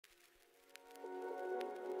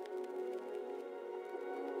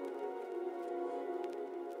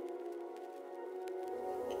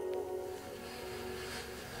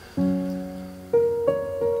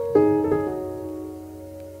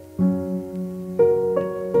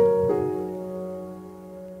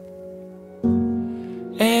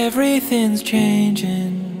everything's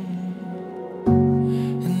changing,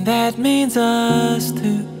 and that means us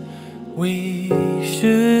too. We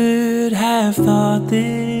should have thought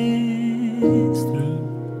this through.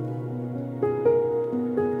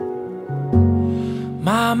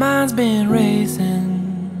 My mind's been racing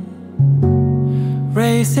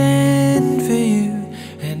for you,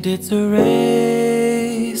 and it's a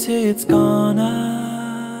race it's gonna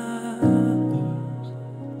lose.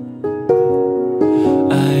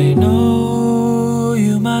 I know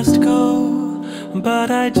you must go,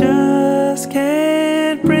 but I just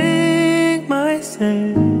can't bring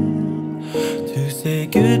myself to say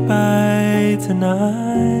goodbye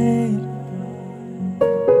tonight.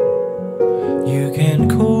 You can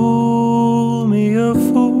call me a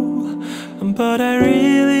fool, but I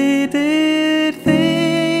really did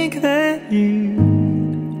think that you'd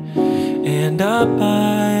end up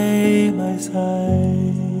by my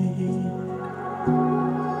side.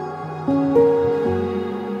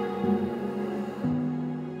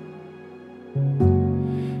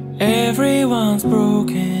 Everyone's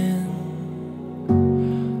broken,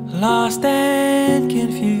 lost and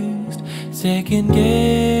confused, second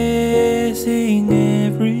guessing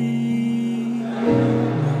every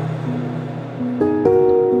move.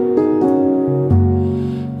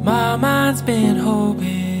 My mind's been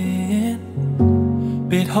hoping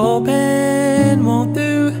won't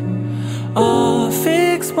do, or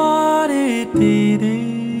fix what it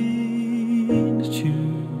didn't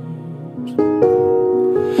choose.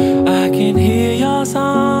 I can hear your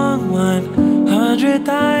song 100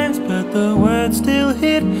 times, but the words still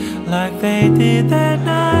hit like they did that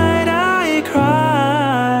night I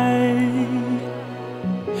cried.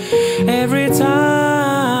 Every time,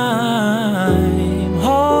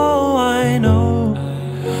 oh, I know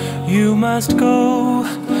you must go,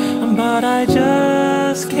 but I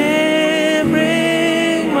just can't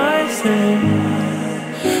bring myself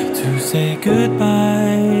to say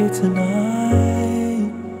goodbye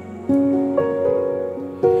tonight.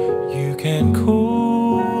 You can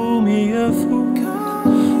call me a fool,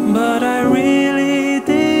 but I really